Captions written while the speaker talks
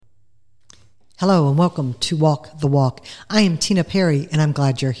Hello and welcome to Walk the Walk. I am Tina Perry and I'm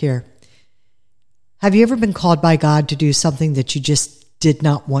glad you're here. Have you ever been called by God to do something that you just did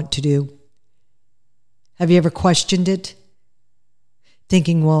not want to do? Have you ever questioned it?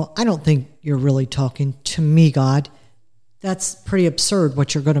 Thinking, well, I don't think you're really talking to me, God. That's pretty absurd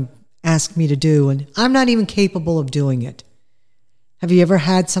what you're going to ask me to do, and I'm not even capable of doing it. Have you ever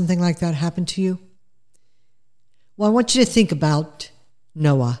had something like that happen to you? Well, I want you to think about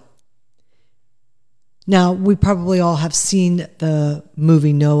Noah. Now, we probably all have seen the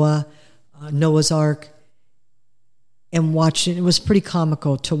movie Noah, Noah's Ark, and watched it. It was pretty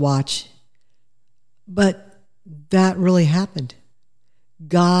comical to watch. But that really happened.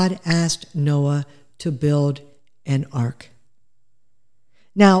 God asked Noah to build an ark.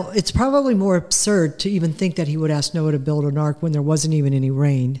 Now, it's probably more absurd to even think that he would ask Noah to build an ark when there wasn't even any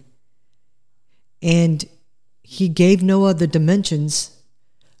rain. And he gave Noah the dimensions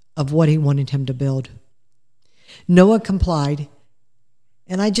of what he wanted him to build. Noah complied,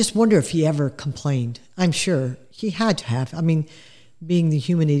 and I just wonder if he ever complained. I'm sure he had to have. I mean, being the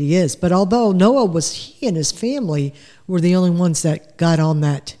human he is. But although he and his family were the only ones that got on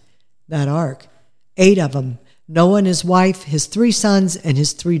that ark, 8 of them, Noah and his wife, his 3 sons, and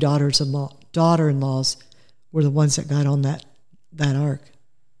his 3 daughter-in-laws were the ones that got on that ark.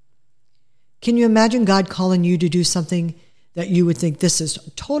 Can you imagine God calling you to do something that you would think this is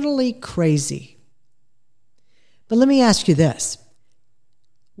totally crazy? But let me ask you this.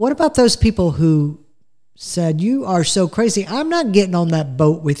 What about those people who said, you are so crazy, I'm not getting on that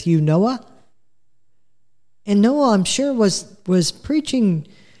boat with you, Noah? And Noah, I'm sure, was preaching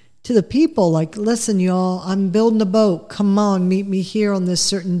to the people like, listen, y'all, I'm building a boat. Come on, meet me here on this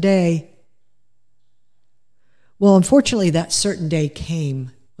certain day. Well, unfortunately, that certain day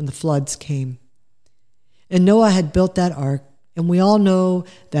came when the floods came. And Noah had built that ark, and we all know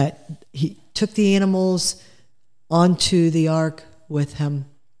that he took the animals onto the ark with him.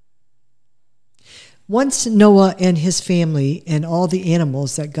 Once Noah and his family and all the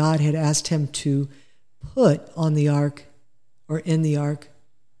animals that God had asked him to put on the ark or in the ark,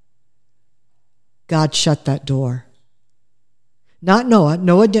 God shut that door. Not Noah.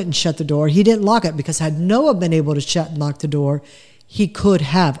 Noah didn't shut the door. He didn't lock it, because had Noah been able to shut and lock the door, he could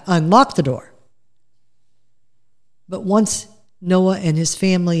have unlocked the door. But once Noah and his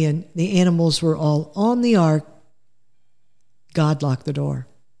family and the animals were all on the ark, God locked the door.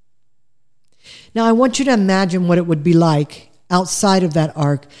 Now, I want you to imagine what it would be like outside of that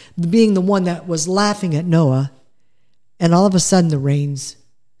ark, being the one that was laughing at Noah, and all of a sudden the rains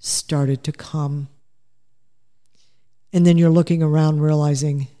started to come. And then you're looking around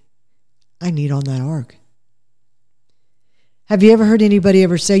realizing, I need on that ark. Have you ever heard anybody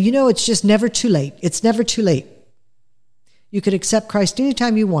ever say, it's just never too late. It's never too late. You could accept Christ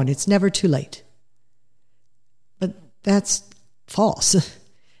anytime you want. It's never too late. But that's false.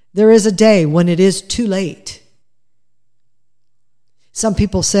 There is a day when it is too late. Some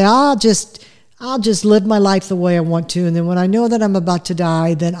people say, I'll just live my life the way I want to, and then when I know that I'm about to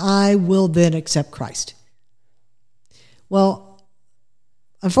die, then I will then accept Christ. Well,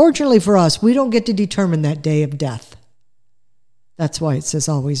 unfortunately for us, we don't get to determine that day of death. That's why it says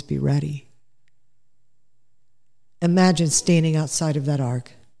always be ready. Imagine standing outside of that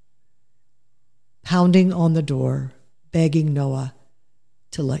ark, pounding on the door, begging Noah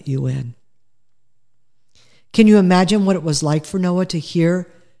to let you in. Can you imagine what it was like for Noah to hear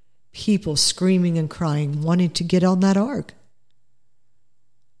people screaming and crying, wanting to get on that ark?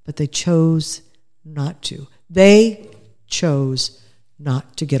 But they chose not to. They chose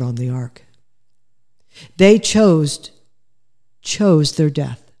not to get on the ark. They chose their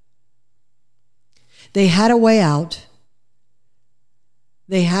death. They had a way out.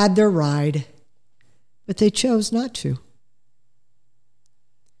 They had their ride, but they chose not to.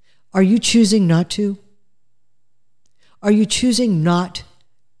 Are you choosing not to? Are you choosing not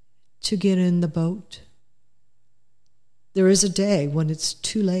to get in the boat? There is a day when it's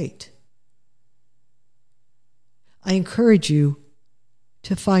too late. I encourage you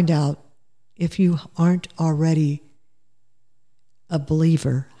to find out, if you aren't already a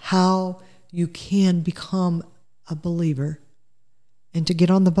believer, how you can become a believer and to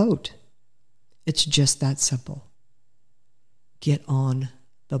get on the boat. It's just that simple. Get on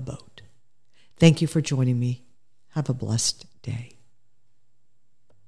the boat. Thank you for joining me. Have a blessed day.